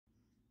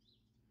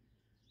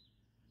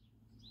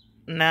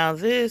Now,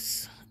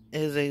 this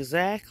is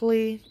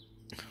exactly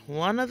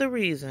one of the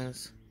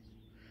reasons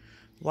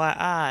why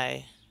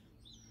I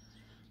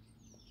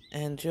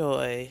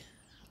enjoy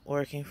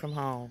working from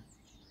home.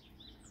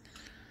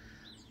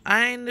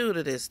 I ain't new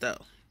to this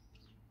though.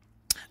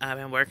 I've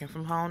been working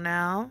from home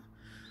now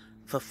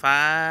for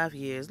 5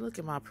 years. Look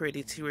at my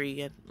pretty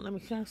tree.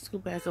 Can I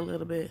scoot back a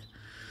little bit?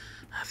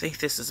 I think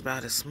this is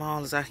about as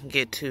small as I can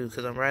get to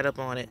because I'm right up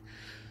on it.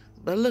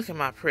 But look at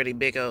my pretty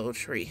big old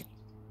tree.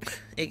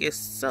 It gets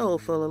so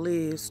full of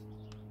leaves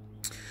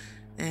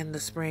in the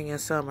spring and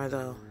summer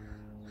though.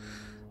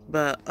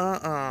 But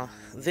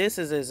this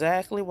is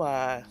exactly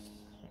why.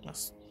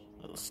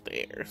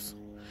 Stairs.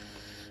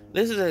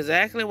 This is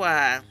exactly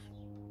why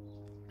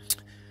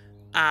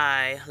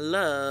I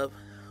love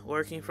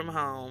working from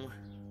home.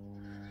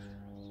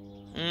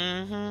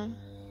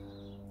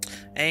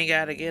 Ain't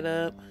gotta get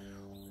up.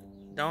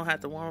 Don't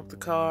have to warm up the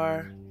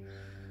car.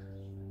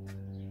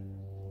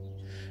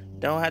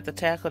 Don't have to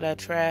tackle that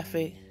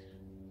traffic.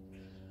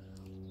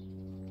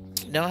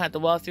 Don't have to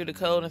walk through the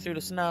cold and through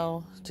the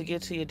snow to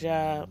get to your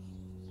job.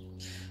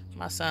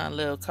 My son's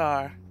little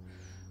car,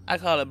 I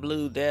call it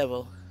Blue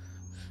Devil.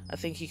 I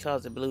think he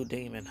calls it Blue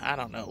Demon. I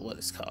don't know what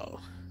it's called.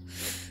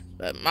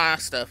 But my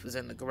stuff is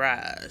in the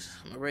garage.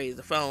 I'm going to raise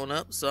the phone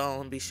up so I'm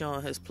going to be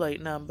showing his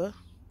plate number.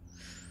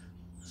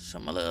 Show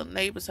my little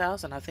neighbor's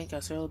house, and I think I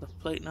showed the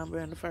plate number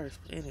in the first.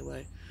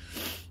 Anyway.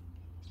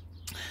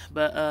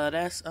 But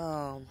that's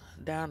down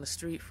the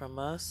street from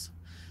us.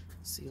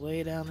 See,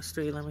 way down the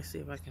street. Let me see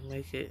if I can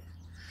make it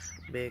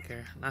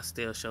bigger. And I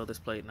still show this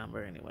plate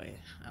number anyway.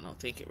 I don't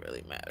think it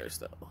really matters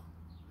though.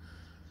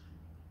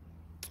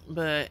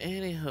 But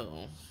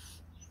anywho,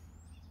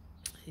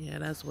 yeah,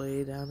 that's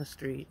way down the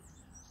street.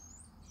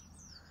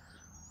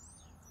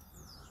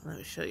 Let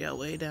me show y'all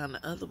way down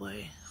the other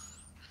way.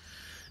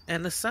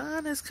 And the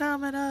sun is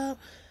coming up.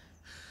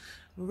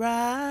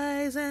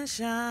 Rise and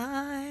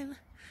shine.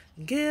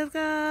 Give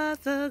God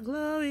the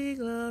glory,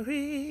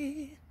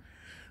 glory.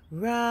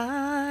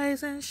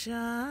 Rise and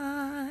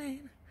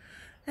shine.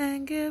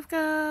 And give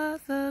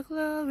God the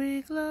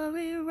glory,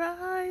 glory.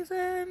 Rise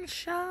and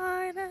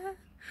shine. And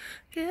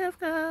give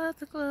God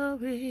the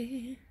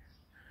glory.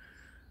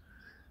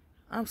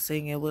 I'm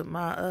singing with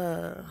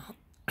my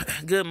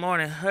Good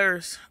Morning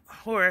Hearse,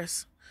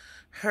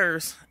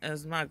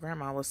 as my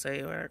grandma would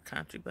say, or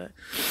country, but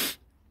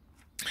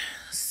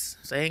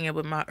singing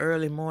with my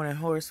early morning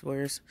horse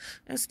verse,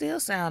 and still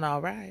sound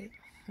all right.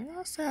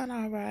 I sound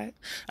all right.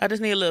 I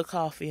just need a little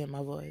coffee in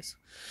my voice.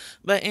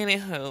 But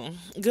anywho,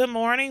 good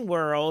morning,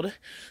 world.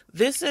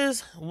 This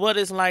is what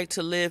it's like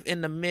to live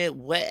in the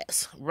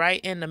Midwest, right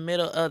in the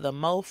middle of the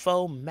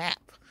mofo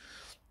map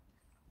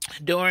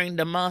during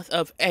the month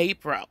of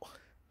April.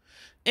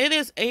 It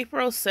is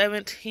April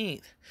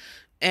 17th.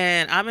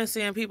 And I've been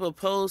seeing people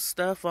post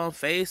stuff on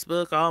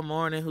Facebook all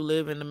morning who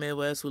live in the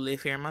Midwest, who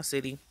live here in my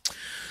city,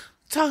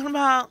 talking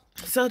about,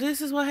 so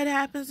this is what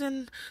happens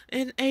in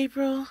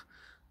April.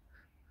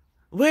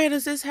 Where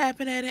does this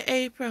happen at in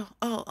April?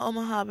 Oh,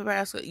 Omaha,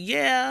 Nebraska.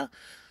 Yeah,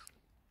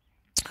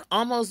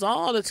 almost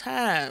all the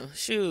time.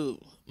 Shoot,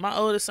 my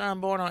oldest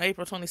son born on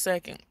April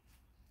 22nd.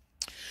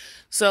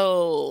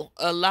 So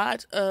a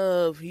lot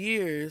of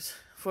years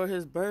for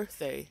his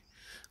birthday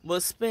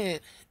was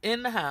spent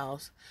in the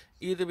house,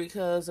 either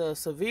because of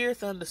severe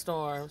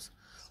thunderstorms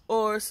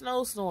or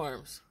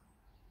snowstorms.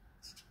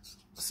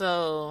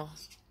 So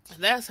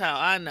that's how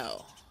I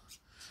know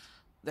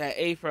that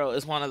April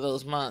is one of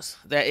those months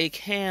that it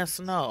can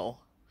snow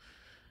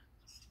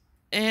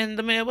in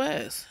the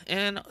Midwest,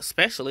 and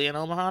especially in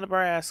Omaha,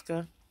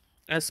 Nebraska.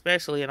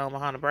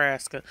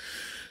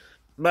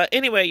 But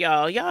anyway,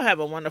 y'all have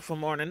a wonderful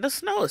morning. The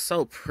snow is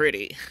so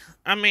pretty.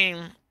 I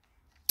mean,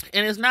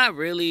 and it's not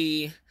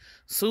really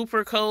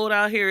super cold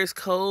out here. It's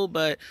cold,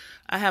 but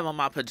I have on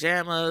my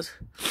pajamas,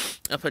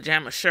 a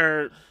pajama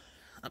shirt,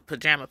 a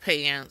pajama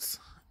pants,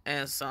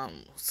 and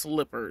some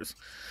slippers.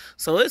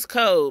 So it's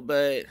cold,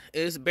 but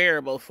it's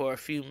bearable for a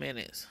few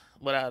minutes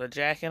without a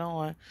jacket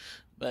on.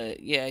 But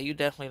yeah, you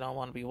definitely don't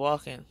want to be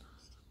walking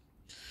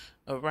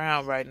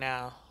around right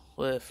now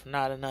with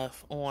not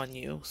enough on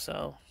you.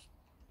 So,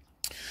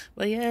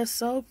 but yeah, it's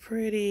so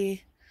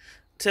pretty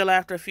till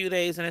after a few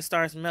days and it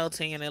starts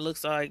melting and it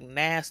looks like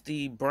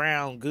nasty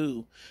brown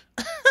goo.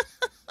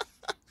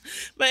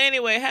 But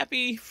anyway,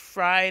 happy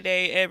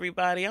Friday,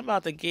 everybody. I'm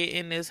about to get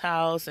in this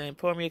house and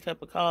pour me a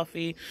cup of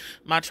coffee.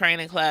 My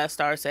training class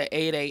starts at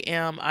 8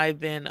 a.m. I've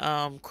been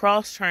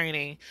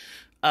cross-training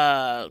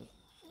to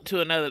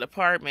another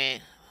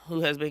department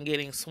who has been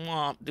getting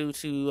swamped due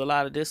to a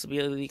lot of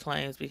disability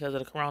claims because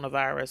of the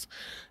coronavirus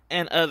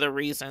and other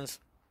reasons.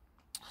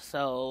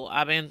 So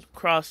I've been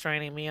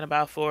cross-training, me and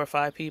about 4 or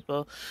 5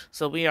 people.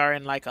 So we are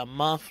in like a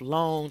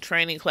month-long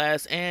training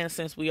class. And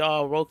since we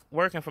all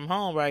working from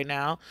home right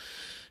now,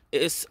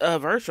 it's a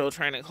virtual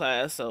training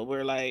class. So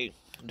we're like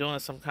doing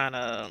some kind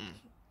of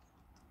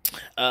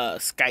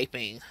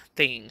Skyping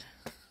thing.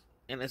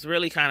 And it's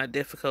really kind of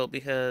difficult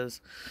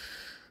because,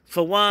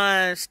 for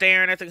one,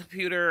 staring at the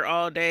computer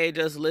all day,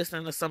 just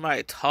listening to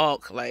somebody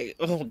talk, like,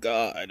 oh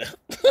God.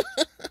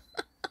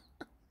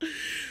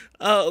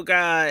 Oh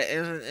God,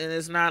 and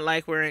it's not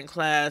like we're in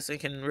class and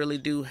can really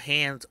do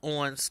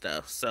hands-on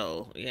stuff.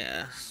 So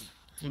yeah,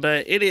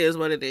 but it is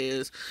what it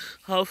is.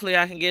 Hopefully,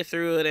 I can get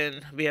through it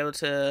and be able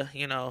to,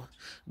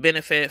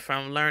 benefit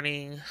from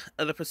learning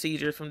other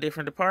procedures from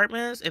different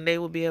departments, and they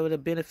will be able to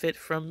benefit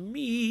from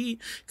me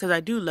because I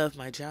do love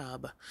my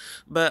job.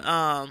 But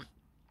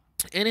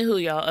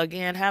anywho, y'all,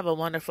 again, have a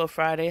wonderful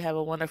Friday. Have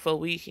a wonderful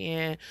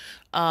weekend.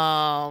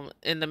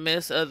 In the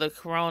midst of the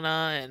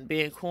corona and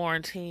being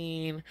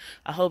quarantined,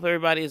 I hope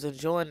everybody is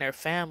enjoying their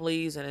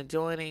families and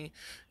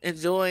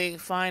enjoying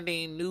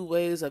finding new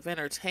ways of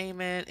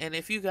entertainment. And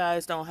if you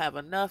guys don't have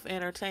enough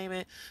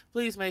entertainment,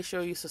 please make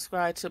sure you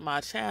subscribe to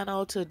my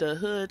channel, to the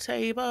Hood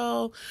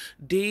Table,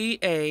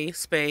 DA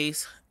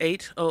space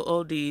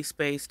HOOD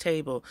space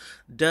table,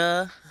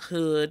 the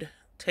Hood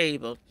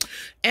Table.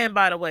 And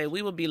by the way,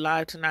 we will be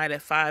live tonight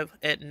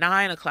at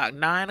 9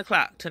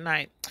 o'clock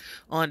tonight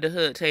on the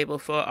Hood Table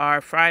for our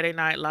Friday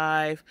night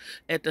live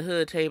at the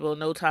Hood Table.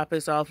 No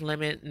topics off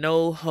limit,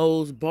 no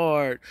holds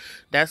barred.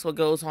 That's what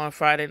goes on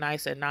Friday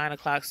nights at 9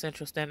 o'clock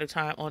Central Standard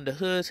Time on the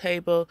Hood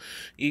Table.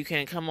 You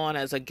can come on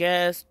as a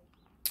guest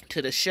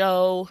to the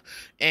show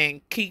and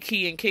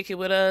kiki and kick it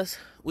with us.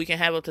 We can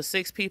have up to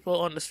 6 people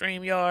on the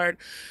StreamYard,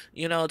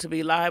 to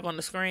be live on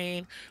the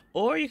screen.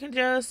 Or you can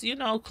just,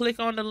 click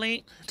on the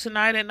link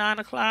tonight at 9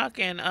 o'clock.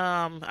 And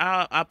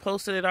I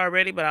posted it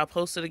already, but I'll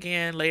post it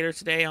again later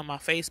today on my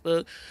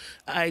Facebook,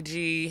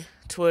 IG,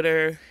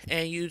 Twitter,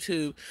 and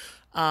YouTube.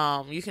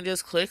 You can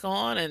just click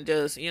on and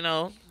just,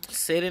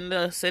 sit in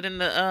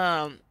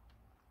the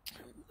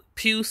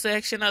pew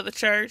section of the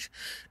church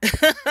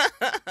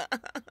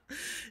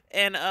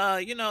and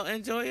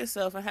enjoy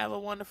yourself and have a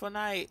wonderful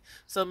night.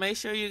 So make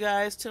sure you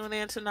guys tune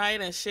in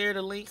tonight and share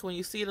the link. When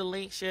you see the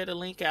link, share the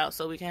link out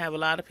so we can have a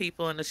lot of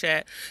people in the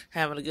chat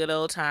having a good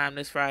old time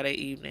this Friday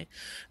evening.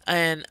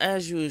 And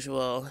as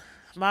usual,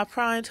 my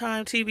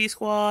primetime TV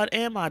squad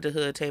and my The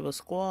Hood Table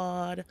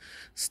squad,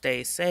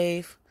 stay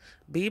safe,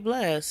 be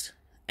blessed,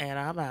 and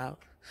I'm out.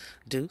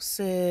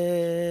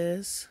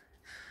 Deuces.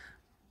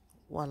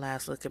 One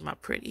last look at my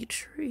pretty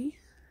tree.